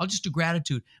students. I'll just do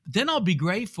gratitude. But then I'll be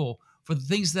grateful for the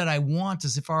things that I want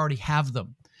as if I already have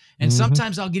them. And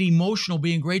sometimes I'll get emotional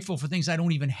being grateful for things I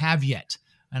don't even have yet.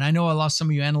 And I know I lost some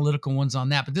of you analytical ones on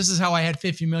that, but this is how I had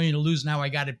 50 million to lose. Now I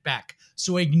got it back.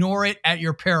 So ignore it at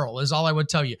your peril is all I would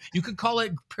tell you. You could call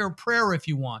it prayer if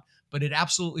you want, but it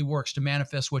absolutely works to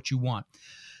manifest what you want.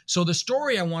 So the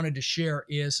story I wanted to share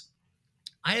is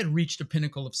I had reached a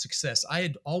pinnacle of success. I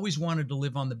had always wanted to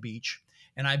live on the beach,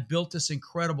 and I built this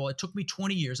incredible, it took me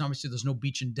 20 years. Obviously, there's no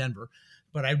beach in Denver,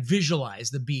 but I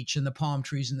visualized the beach and the palm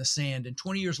trees and the sand. And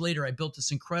 20 years later, I built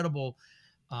this incredible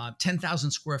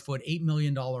 10,000 square foot, $8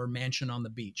 million mansion on the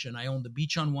beach. And I owned the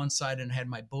beach on one side and had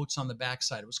my boats on the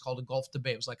backside. It was called a Gulf to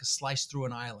Bay. It was like a slice through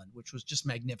an island, which was just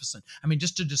magnificent. I mean,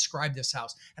 just to describe this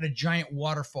house, had a giant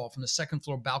waterfall from the second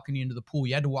floor balcony into the pool.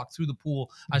 You had to walk through the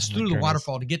pool. I was through the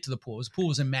waterfall to get to the pool. The pool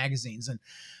was in magazines. And,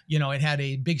 it had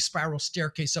a big spiral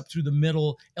staircase up through the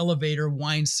middle, elevator,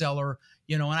 wine cellar,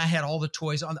 and I had all the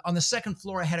toys. On the second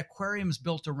floor, I had aquariums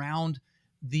built around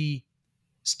the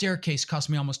staircase. Cost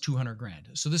me almost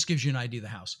 $200,000. So this gives you an idea of the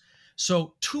house.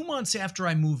 So 2 months after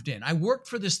I moved in, I worked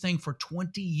for this thing for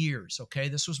 20 years. Okay.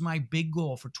 This was my big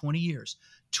goal for 20 years.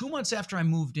 2 months after I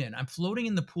moved in, I'm floating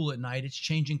in the pool at night. It's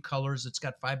changing colors. It's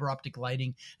got fiber optic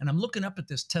lighting. And I'm looking up at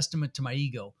this testament to my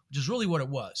ego, which is really what it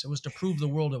was. It was to prove the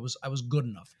world I was good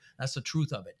enough. That's the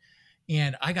truth of it.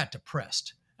 And I got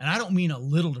depressed. And I don't mean a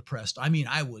little depressed. I mean,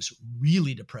 I was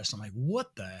really depressed. I'm like,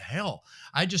 what the hell?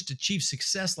 I just achieved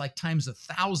success like times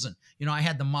 1,000. You know, I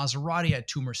had the Maserati, I had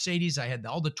 2 Mercedes, I had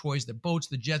all the toys, the boats,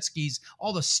 the jet skis,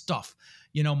 all the stuff.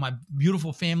 You know, my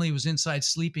beautiful family was inside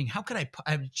sleeping. How could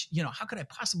how could I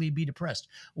possibly be depressed?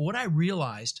 Well, what I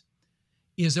realized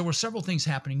is there were several things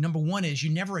happening. Number one is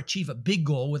you never achieve a big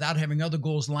goal without having other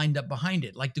goals lined up behind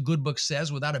it. Like the good book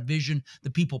says, without a vision, the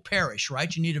people perish,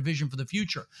 right? You need a vision for the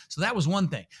future. So that was one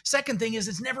thing. Second thing is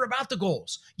it's never about the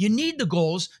goals. You need the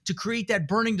goals to create that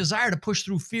burning desire to push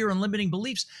through fear and limiting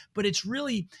beliefs. But it's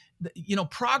really,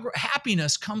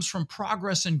 happiness comes from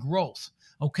progress and growth.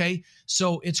 Okay.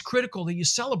 So it's critical that you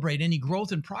celebrate any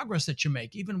growth and progress that you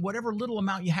make, even whatever little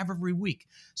amount you have every week.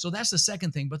 So that's the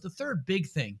second thing. But the third big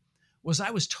thing was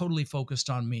I was totally focused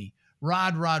on me.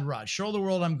 Rod. Show the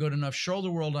world I'm good enough. Show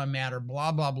the world I matter.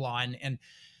 Blah, blah, blah. And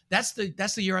that's the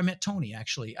year I met Tony,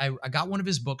 actually. I got one of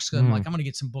his books. I'm like, I'm going to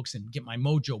get some books and get my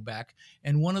mojo back.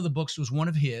 And one of the books was one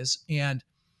of his. And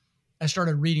I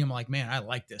started reading. I'm like, man, I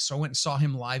like this. So I went and saw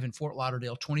him live in Fort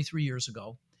Lauderdale 23 years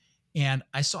ago. And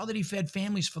I saw that he fed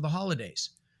families for the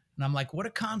holidays. And I'm like, what a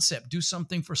concept. Do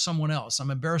something for someone else. I'm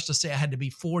embarrassed to say I had to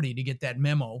be 40 to get that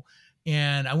memo.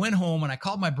 And I went home and I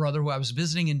called my brother, who I was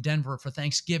visiting in Denver for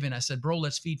Thanksgiving. I said, bro,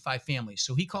 let's feed 5 families.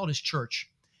 So he called his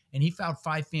church and he found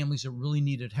 5 families that really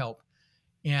needed help.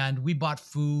 And we bought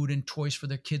food and toys for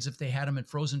their kids if they had them, and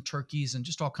frozen turkeys and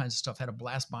just all kinds of stuff. Had a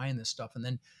blast buying this stuff. And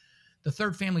then the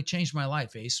third family changed my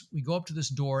life, Ace. We go up to this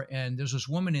door and there's this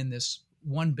woman in this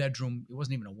 1 bedroom. It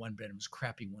wasn't even a 1 bedroom. It was a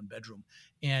crappy 1 bedroom.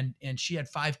 And she had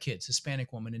 5 kids,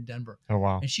 Hispanic woman in Denver. Oh,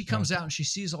 wow. And she comes out and she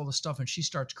sees all the stuff and she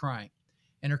starts crying.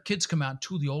 And her kids come out,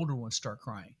 2 of the older ones start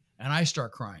crying. And I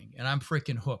start crying. And I'm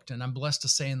freaking hooked. And I'm blessed to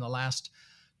say in the last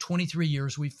 23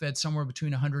 years, we've fed somewhere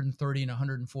between 130 and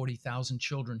 140,000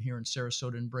 children here in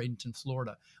Sarasota and Bradenton,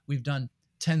 Florida. We've done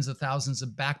tens of thousands of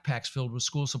backpacks filled with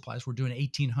school supplies. We're doing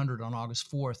 1,800 on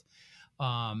August 4th.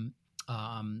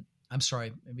 I'm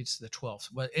sorry, maybe it's the 12th.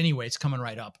 But anyway, it's coming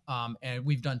right up. And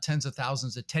we've done tens of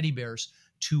thousands of teddy bears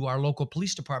to our local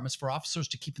police departments for officers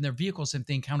to keep in their vehicles if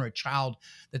they encounter a child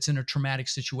that's in a traumatic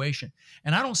situation.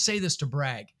 And I don't say this to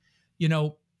brag. You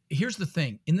know, here's the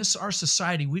thing. In our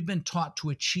society, we've been taught to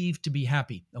achieve to be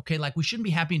happy. Okay. Like we shouldn't be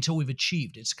happy until we've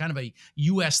achieved. It's kind of a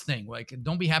US thing. Like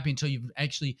don't be happy until you've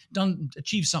actually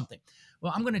achieved something.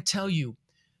 Well, I'm going to tell you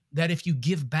that if you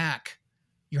give back,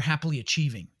 you're happily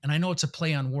achieving. And I know it's a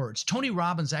play on words. Tony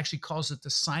Robbins actually calls it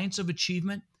the science of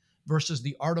achievement versus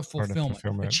the art of fulfillment.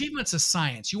 Achievement's a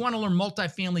science. You want to learn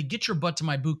multifamily, get your butt to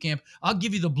my boot camp. I'll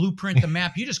give you the blueprint, the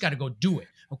map. You just got to go do it.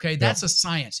 Okay. That's a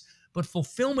science. But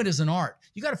fulfillment is an art.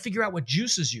 You got to figure out what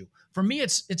juices you. For me,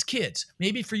 it's kids.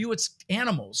 Maybe for you, it's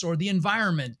animals or the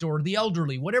environment or the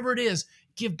elderly, whatever it is.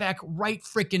 Give back right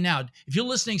freaking now. If you're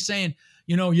listening saying,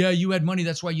 you had money,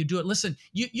 that's why you do it. Listen,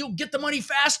 you'll get the money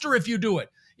faster if you do it.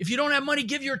 If you don't have money,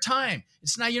 give your time.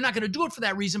 You're not going to do it for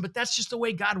that reason, but that's just the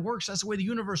way God works. That's the way the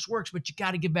universe works. But you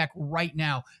got to give back right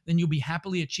now. Then you'll be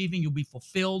happily achieving. You'll be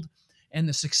fulfilled, and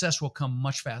the success will come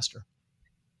much faster.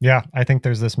 Yeah, I think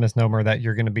there's this misnomer that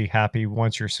you're going to be happy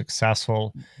once you're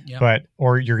successful,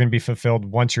 or you're going to be fulfilled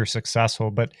once you're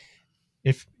successful. But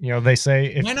if they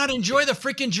say, why not enjoy the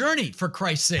freaking journey for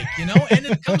Christ's sake, and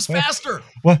it comes faster.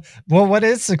 Well, what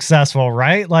is successful,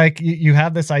 right? Like you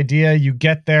have this idea, you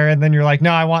get there, and then you're like, no,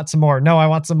 I want some more. No, I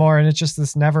want some more. And it's just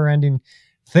this never ending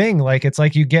thing. Like, it's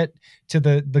like you get to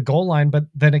the goal line, but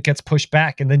then it gets pushed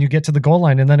back, and then you get to the goal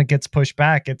line and then it gets pushed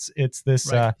back. It's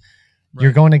this,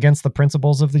 you're going against the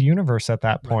principles of the universe at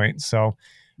that point. Right. So,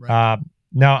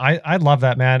 no, I love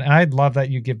that, man. I'd love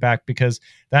that you give back, because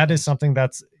that is something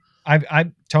that's,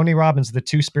 Tony Robbins, the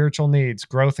 2 spiritual needs,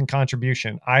 growth and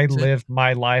contribution. I lived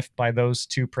my life by those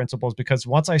 2 principles, because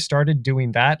once I started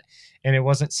doing that, and it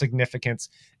wasn't significance,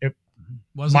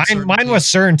 mine was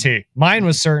certainty. Mine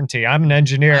was certainty. I'm an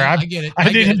engineer. I get it.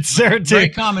 I needed certainty. Very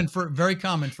common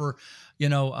for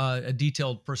a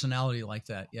detailed personality like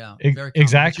that. Yeah, very common.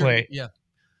 Exactly. Yeah,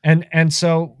 and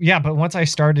so but once I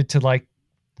started to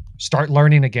start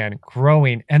learning again,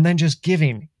 growing, and then just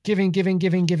giving.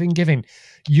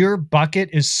 Your bucket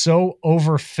is so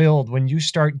overfilled when you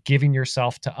start giving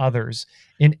yourself to others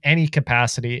in any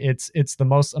capacity. It's the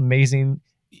most amazing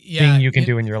Yeah. thing you can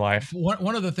do in your life.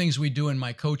 One of the things we do in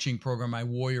my coaching program, my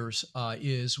Warriors,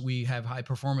 is we have high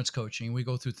performance coaching. We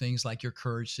go through things like your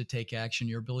courage to take action,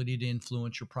 your ability to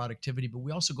influence, your productivity, but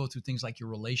we also go through things like your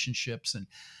relationships and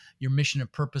your mission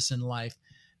and purpose in life.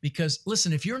 Because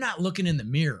listen, if you're not looking in the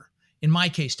mirror, in my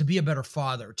case, to be a better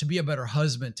father, to be a better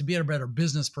husband, to be a better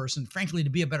business person, frankly, to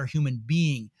be a better human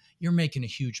being, you're making a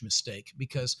huge mistake,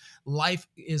 because life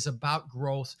is about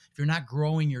growth. If you're not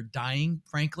growing, you're dying,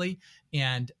 frankly.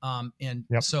 And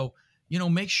Yep. so,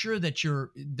 make sure that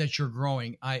you're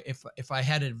growing. If I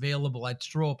had it available, I'd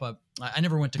throw up I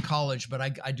never went to college, but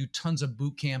I do tons of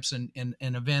boot camps and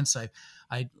events. Like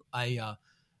I've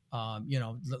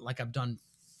done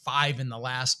 5 in the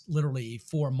last literally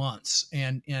 4 months.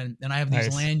 And I have these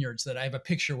Nice. lanyards that I have a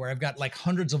picture where I've got like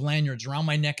hundreds of lanyards around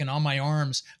my neck and on my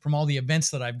arms from all the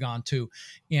events that I've gone to.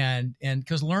 And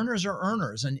because learners are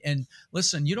earners. And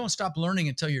listen, you don't stop learning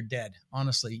until you're dead.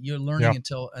 Honestly, you're learning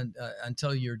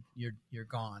until you're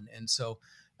gone. And so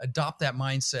adopt that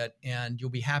mindset and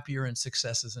you'll be happier, and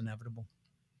success is inevitable.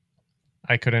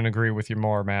 I couldn't agree with you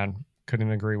more, man. Couldn't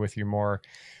agree with you more.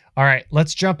 All right,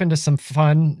 let's jump into some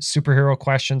fun superhero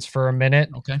questions for a minute.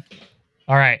 Okay.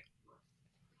 All right.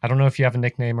 I don't know if you have a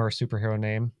nickname or a superhero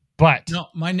name, but No,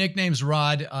 my nickname's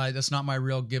Rod. That's not my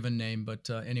real given name, but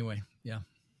anyway, yeah.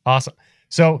 awesome.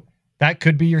 So that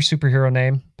could be your superhero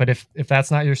name, but if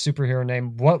that's not your superhero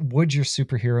name, what would your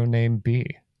superhero name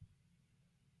be?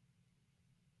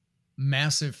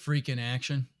 Massive freaking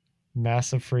action.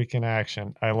 Massive freaking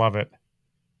action. I love it.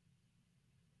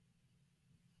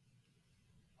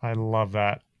 I love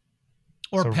that.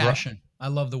 Or So, passion. I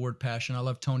love the word passion. I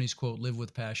love Tony's quote, live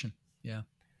with passion. Yeah.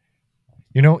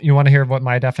 You want to hear what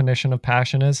my definition of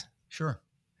passion is? Sure.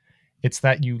 It's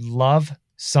that you love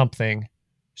something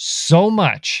so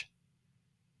much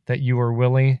that you are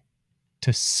willing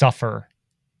to suffer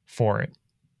for it.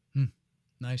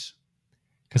 Nice.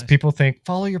 Because people think,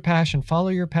 follow your passion, follow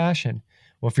your passion.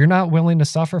 Well, if you're not willing to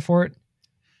suffer for it,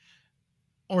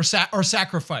 or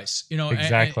sacrifice,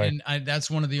 exactly. And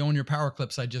that's one of the Own Your Power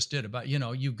clips I just did about,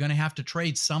 you're going to have to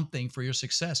trade something for your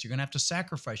success. You're going to have to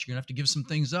sacrifice. You're going to have to give some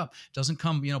things up. It doesn't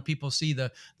come, people see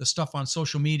the stuff on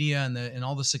social media and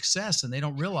all the success, and they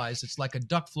don't realize it's like a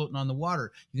duck floating on the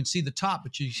water. You can see the top,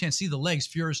 but you can't see the legs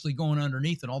furiously going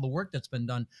underneath and all the work that's been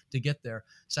done to get there.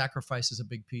 Sacrifice is a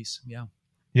big piece. Yeah.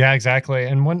 Yeah, exactly.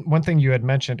 And one thing you had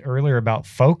mentioned earlier about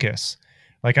focus,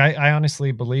 like I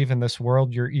honestly believe in this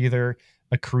world, you're either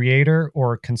a creator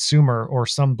or a consumer or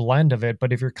some blend of it.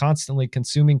 But if you're constantly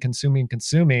consuming,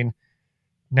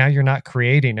 now you're not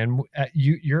creating. And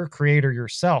you're a creator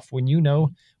yourself. When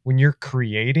you're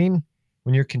creating,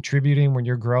 when you're contributing, when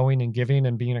you're growing and giving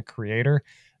and being a creator,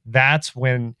 that's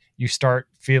when you start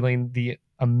feeling the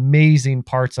amazing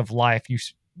parts of life. You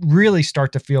really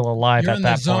start to feel alive You're at in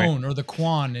that the zone point. or the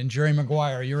Quan and Jerry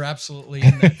Maguire. You're absolutely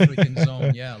in that freaking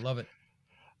zone. Yeah, love it.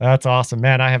 That's awesome,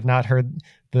 man. I have not heard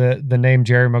the name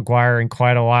Jerry Maguire in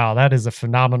quite a while. That is a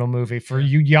phenomenal movie. For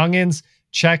you youngins,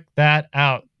 check that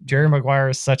out. Jerry Maguire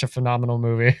is such a phenomenal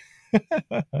movie.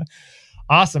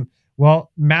 Awesome.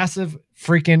 Well, massive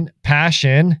freaking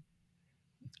passion.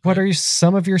 What are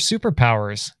some of your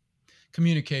superpowers?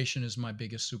 Communication is my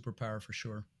biggest superpower for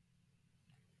sure.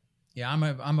 Yeah, I'm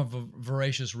a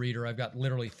voracious reader. I've got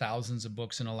literally thousands of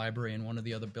books in a library in one of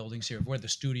the other buildings here, where the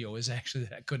studio is actually,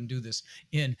 that I couldn't do this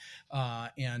in. I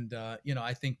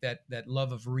think that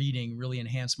love of reading really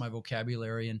enhanced my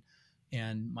vocabulary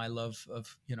and my love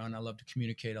of, and I love to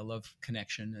communicate. I love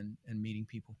connection and meeting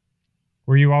people.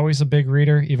 Were you always a big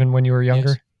reader, even when you were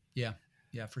younger? Yes.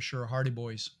 Yeah, for sure. Hardy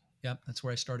Boys. Yep, that's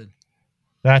where I started.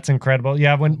 That's incredible.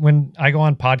 Yeah, when I go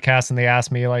on podcasts and they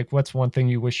ask me, like, what's one thing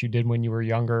you wish you did when you were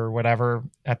younger or whatever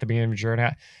at the beginning of your journey?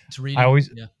 It's reading. I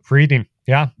always reading.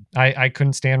 Yeah. I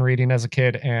couldn't stand reading as a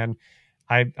kid, and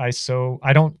I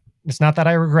don't, it's not that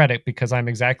I regret it, because I'm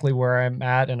exactly where I'm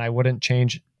at and I wouldn't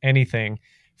change anything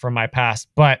from my past.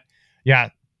 But yeah,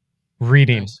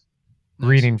 reading. Nice.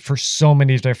 Reading for so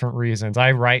many different reasons.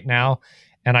 I write now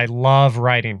and I love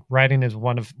writing. Writing is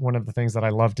one of the things that I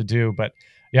love to do. But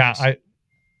yeah, nice.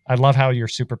 I love how your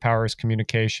superpower is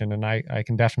communication, and I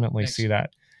can definitely see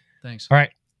that. Thanks. All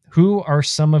right. Who are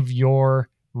some of your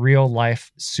real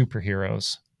life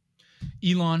superheroes?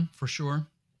 Elon, for sure.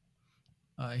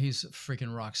 He's a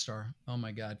freaking rock star. Oh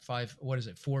my God.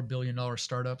 $4 billion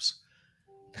startups.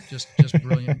 Just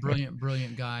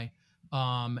brilliant guy.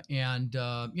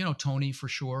 Tony, for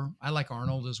sure. I like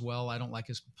Arnold as well. I don't like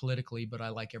his politically, but I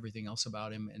like everything else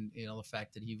about him. And, the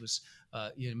fact that he was,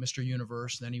 Mr.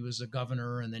 Universe, then he was a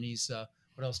governor, and then he's,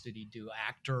 what else did he do?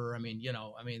 Actor.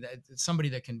 Somebody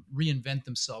that can reinvent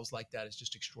themselves like that is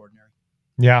just extraordinary.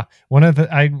 Yeah.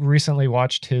 I recently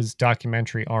watched his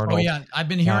documentary, Oh Arnold. yeah, I've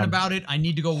been hearing Um, about it. I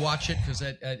need to go watch it because,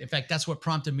 in fact, that's what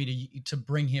prompted me to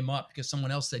bring him up because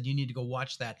someone else said you need to go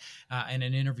watch that in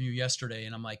an interview yesterday,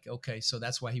 and I'm like, okay, so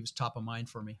that's why he was top of mind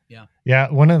for me. Yeah, yeah.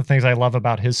 One of the things I love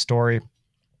about his story,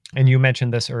 and you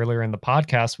mentioned this earlier in the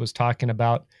podcast, was talking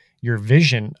about your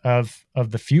vision of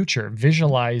the future, Mhm.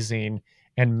 visualizing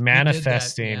and He did that.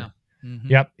 manifesting. Yeah. Hmm.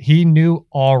 Yep. He knew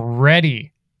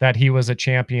already that he was a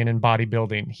champion in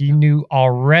bodybuilding. He Yeah. knew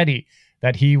already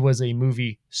that he was a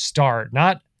movie star,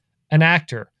 not an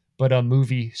actor, but a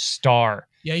movie star.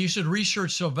 Yeah, you should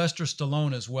research Sylvester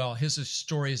Stallone as well. His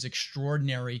story is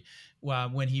extraordinary.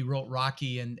 When he wrote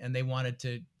Rocky, and Tony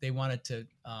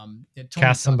Cast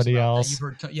talks somebody about that. You've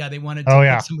else. heard, yeah, they wanted to Oh, put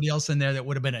yeah. somebody else in there that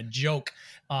would have been a joke,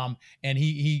 and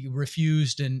he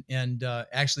refused, and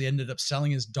actually ended up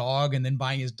selling his dog and then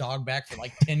buying his dog back for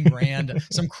like 10 grand.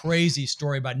 Some crazy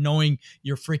story about knowing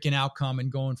your freaking outcome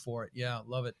and going for it. Yeah,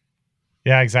 love it.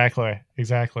 Yeah, exactly.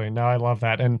 Exactly. No, I love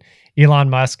that. And Elon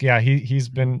Musk, yeah, he's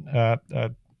Mhm. been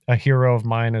a hero of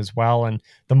mine as well. And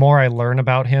the more I learn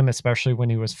about him, especially when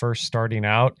he was first starting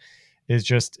out, is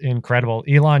just incredible.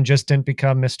 Elon just didn't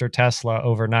become Mr. Tesla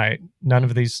overnight. None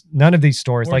of these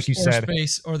stories, like you said,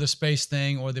 Or the space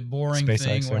thing or the boring thing,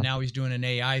 SpaceX. or Yeah. now he's doing an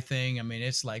AI thing. I mean,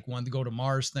 it's like one to go to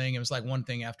Mars thing. It was like one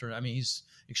thing after. I mean, he's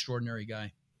extraordinary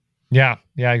guy. Yeah,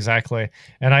 yeah, exactly.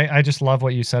 And I just love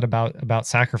what you said about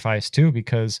sacrifice too,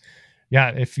 because yeah,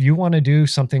 if you want to do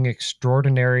something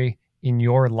extraordinary in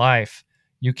your life,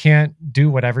 you can't do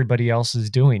what everybody else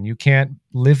is doing. You can't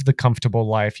live the comfortable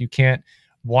life. You can't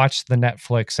watch the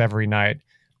Netflix every night.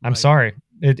 I'm Right. sorry.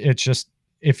 It's just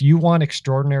if you want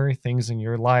extraordinary things in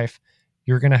your life,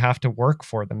 you're gonna have to work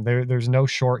for them. There's no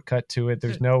shortcut to it. That's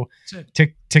There's it. no That's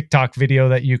it. TikTok video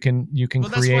that you can Well,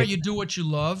 that's why create. you do what you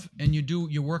love, and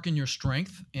you work in your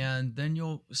strength, and then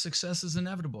you'll success is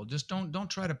inevitable. Just don't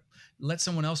try to let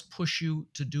someone else push you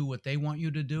to do what they want you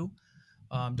to do.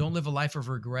 Don't live a life of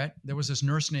regret. There was this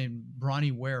nurse named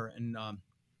Bronnie Ware in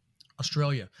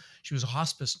Australia. She was a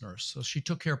hospice nurse. So she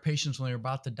took care of patients when they were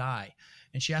about to die.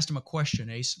 And she asked him a question,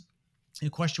 Ace. And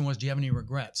the question was, do you have any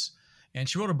regrets? And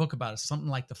she wrote a book about it, something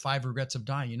like the 5 regrets of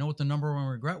dying. You know what the number one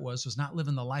regret was not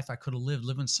living the life I could have lived,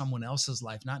 living someone else's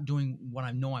life, not doing what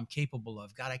I know I'm capable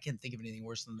of. God, I can't think of anything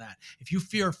worse than that. If you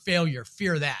fear failure,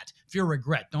 fear that. Fear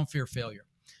regret. Don't fear failure.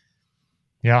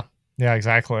 Yeah. Yeah,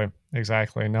 exactly.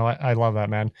 Exactly. No, I love that,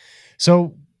 man.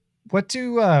 So what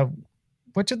do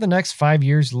what do the next 5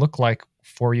 years look like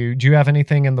for you? Do you have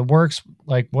anything in the works?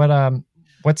 Like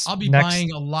what's I'll be next?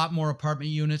 buying a lot more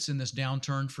apartment units in this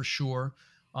downturn for sure.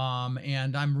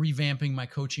 And I'm revamping my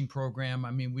coaching program.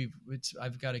 I mean,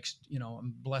 I've got,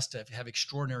 I'm blessed to have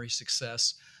extraordinary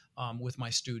success with my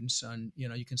students. And,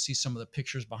 you can see some of the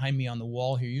pictures behind me on the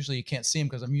wall here. Usually you can't see them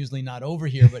because I'm usually not over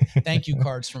here, but thank you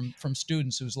cards from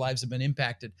students whose lives have been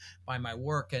impacted by my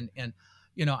work. And,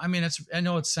 I mean, I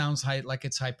know it sounds like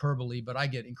it's hyperbole, but I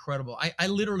get incredible. I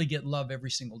literally get love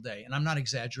every single day, and I'm not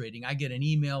exaggerating. I get an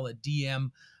email, a DM,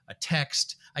 a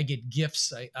text. I get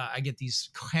gifts. I get these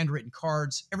handwritten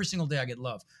cards every single day. I get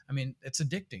love. I mean, it's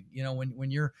addicting.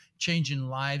 When you're changing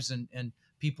lives and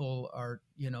people are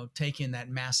taking that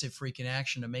massive freaking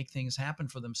action to make things happen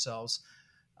for themselves.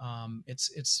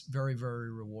 It's very,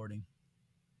 very rewarding.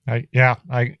 I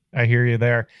hear you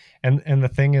there. And the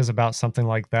thing is about something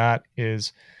like that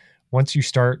is once you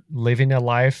start living a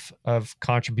life of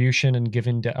contribution and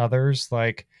giving to others,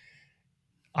 like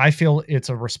I feel it's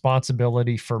a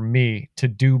responsibility for me to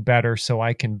do better so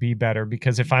I can be better.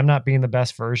 Because if I'm not being the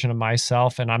best version of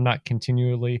myself and I'm not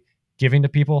continually giving to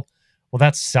people, well,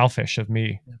 that's selfish of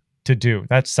me Yeah. to do.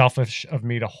 That's selfish of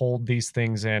me to hold these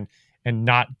things in and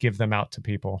not give them out to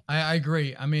people. I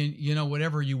agree. I mean,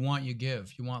 whatever you want, you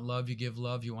give. You want love, you give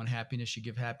love. You want happiness, you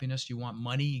give happiness. You want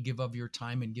money, you give of your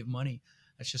time and give money.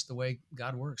 That's just the way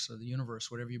God works, or the universe,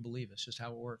 whatever you believe. It's just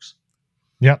how it works.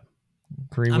 Yep.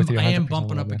 Agree with you I am 100% on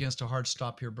bumping that, up man. against a hard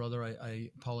stop here, brother. I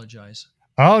apologize.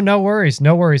 Oh, no worries.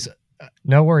 No worries.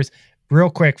 No worries. Real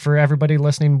quick for everybody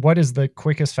listening, what is the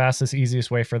quickest, fastest,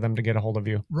 easiest way for them to get a hold of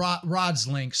you? Rod's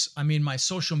links. I mean, my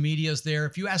social media is there.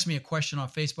 If you ask me a question on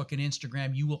Facebook and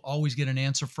Instagram, you will always get an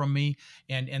answer from me.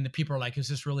 And the people are like, "Is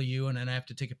this really you?" And then I have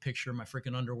to take a picture of my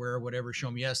freaking underwear or whatever, show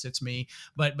them, yes, it's me.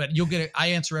 But you'll get it. I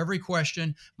answer every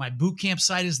question. My boot camp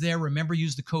site is there. Remember,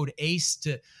 use the code ACE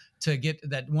to get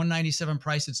that 197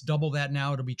 price. It's double that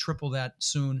now. It'll be triple that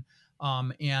soon.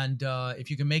 And if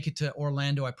you can make it to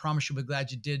Orlando, I promise you'll be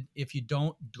glad you did. If you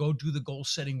don't, go do the goal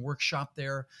setting workshop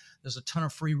there. There's a ton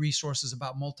of free resources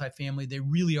about multifamily. They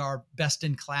really are best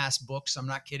in class books. I'm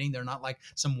not kidding. They're not like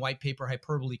some white paper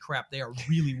hyperbole crap. They are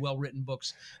really well written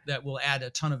books that will add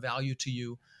a ton of value to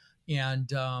you. And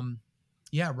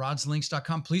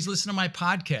rodslinks.com. Please listen to my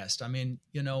podcast. I mean,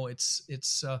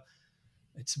 it's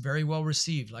very well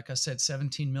received. Like I said,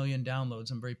 17 million downloads.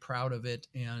 I'm very proud of it.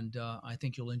 And I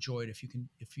think you'll enjoy it.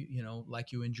 If you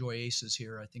like you enjoy Aces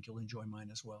here, I think you'll enjoy mine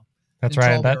as well. That's it's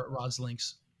right. All there at Rod's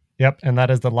Links. Yep. And that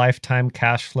is the lifetime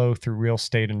cash flow through real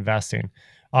estate investing.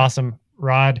 Awesome.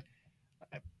 Rod,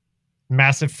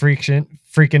 massive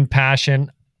freaking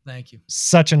passion. Thank you.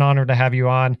 Such an honor to have you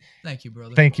on. Thank you,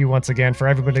 brother. Thank you once again for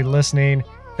everybody listening.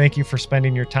 Thank you for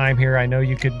spending your time here. I know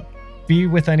you could be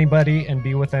with anybody and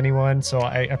be with anyone. So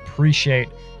I appreciate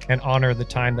and honor the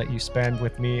time that you spend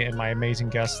with me and my amazing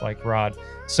guests like Rod.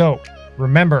 So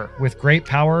remember, with great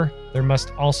power, there must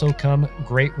also come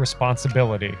great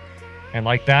responsibility. And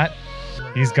like that,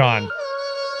 he's gone.